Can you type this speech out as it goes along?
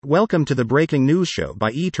Welcome to the Breaking News Show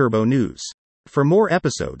by eTurbo News. For more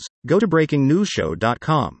episodes, go to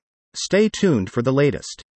breakingnewsshow.com. Stay tuned for the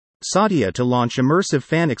latest. Saudia to launch immersive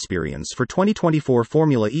fan experience for 2024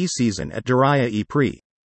 Formula E season at Diriyah E-Prix.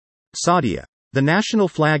 Saudia, the national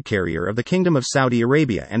flag carrier of the Kingdom of Saudi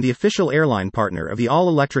Arabia and the official airline partner of the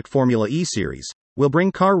all-electric Formula E series, will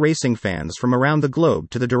bring car racing fans from around the globe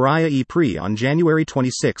to the Diriyah E-Prix on January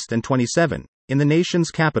 26 and 27, in the nation's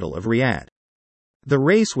capital of Riyadh. The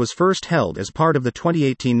race was first held as part of the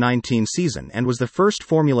 2018-19 season and was the first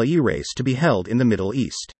Formula E race to be held in the Middle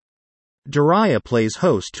East. Diriyah plays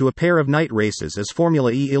host to a pair of night races as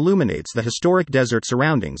Formula E illuminates the historic desert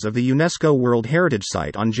surroundings of the UNESCO World Heritage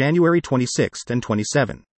Site on January 26 and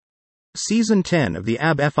 27. Season 10 of the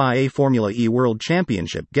FIA Formula E World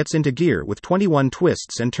Championship gets into gear with 21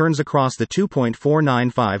 twists and turns across the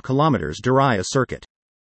 2.495 km Diriyah circuit.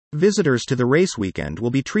 Visitors to the race weekend will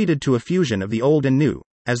be treated to a fusion of the old and new,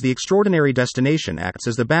 as the extraordinary destination acts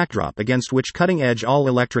as the backdrop against which cutting-edge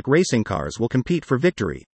all-electric racing cars will compete for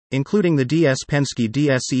victory, including the DS Penske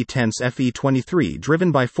DSE Tense FE23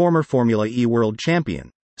 driven by former Formula E world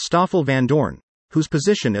champion, Stoffel Vandoorne, whose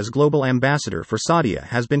position as global ambassador for Saudia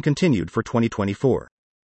has been continued for 2024.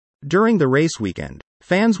 During the race weekend,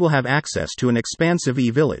 fans will have access to an expansive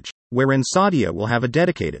E-Village, wherein Saudia will have a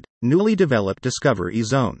dedicated, newly developed Discover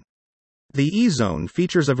E-Zone. The E-Zone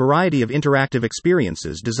features a variety of interactive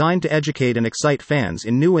experiences designed to educate and excite fans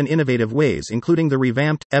in new and innovative ways, including the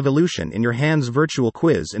revamped Evolution in Your Hands virtual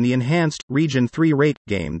quiz and the enhanced Region 3 rate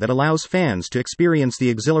game that allows fans to experience the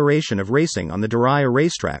exhilaration of racing on the Diriyah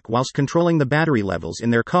racetrack whilst controlling the battery levels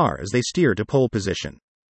in their car as they steer to pole position.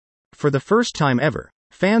 For the first time ever,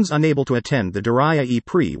 fans unable to attend the Diriyah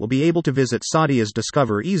E-Prix will be able to visit Saudia's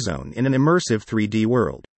Discover E-Zone in an immersive 3D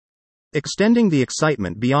world. Extending the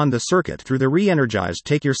excitement beyond the circuit through the re-energized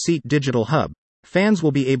Take Your Seat digital hub, fans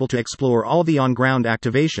will be able to explore all the on-ground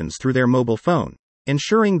activations through their mobile phone,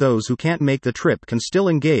 ensuring those who can't make the trip can still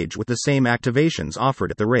engage with the same activations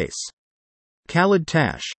offered at the race. Khalid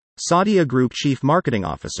Tash, Saudia Group Chief Marketing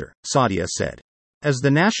Officer, Saudia said, "As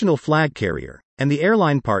the national flag carrier and the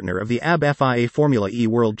airline partner of the FIA Formula E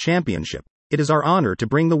World Championship, it is our honor to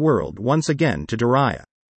bring the world once again to Diriyah.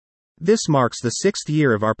 This marks the 6th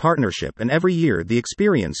year of our partnership, and every year the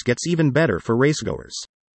experience gets even better for racegoers.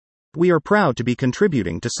 We are proud to be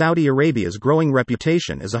contributing to Saudi Arabia's growing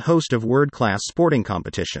reputation as a host of world-class sporting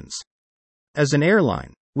competitions. As an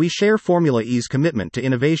airline, we share Formula E's commitment to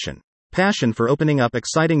innovation, passion for opening up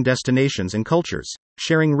exciting destinations and cultures,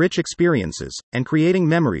 sharing rich experiences, and creating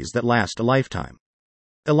memories that last a lifetime.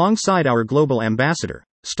 Alongside our global ambassador,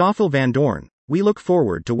 Stoffel Vandoorne, we look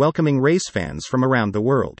forward to welcoming race fans from around the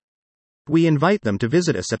world. We invite them to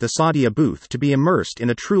visit us at the Saudia booth to be immersed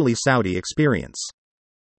in a truly Saudi experience."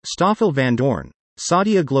 Stoffel Vandoorne,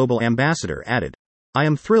 Saudia Global Ambassador, added, "I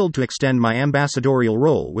am thrilled to extend my ambassadorial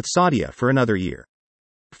role with Saudia for another year.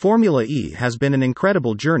 Formula E has been an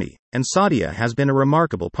incredible journey, and Saudia has been a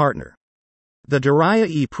remarkable partner. The Diriyah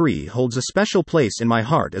E-Prix holds a special place in my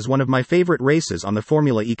heart as one of my favorite races on the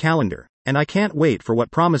Formula E calendar, and I can't wait for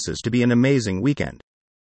what promises to be an amazing weekend.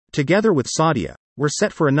 Together with Saudia, we're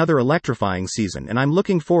set for another electrifying season, and I'm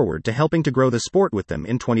looking forward to helping to grow the sport with them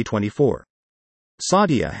in 2024.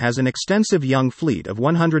 Saudia has an extensive young fleet of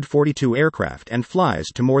 142 aircraft and flies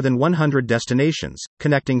to more than 100 destinations,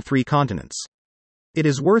 connecting 3 continents. It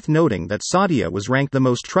is worth noting that Saudia was ranked the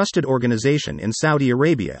most trusted organization in Saudi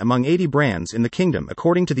Arabia among 80 brands in the kingdom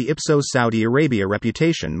according to the Ipsos Saudi Arabia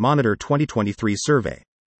Reputation Monitor 2023 survey.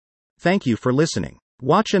 Thank you for listening.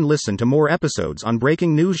 Watch and listen to more episodes on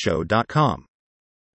breakingnewsshow.com.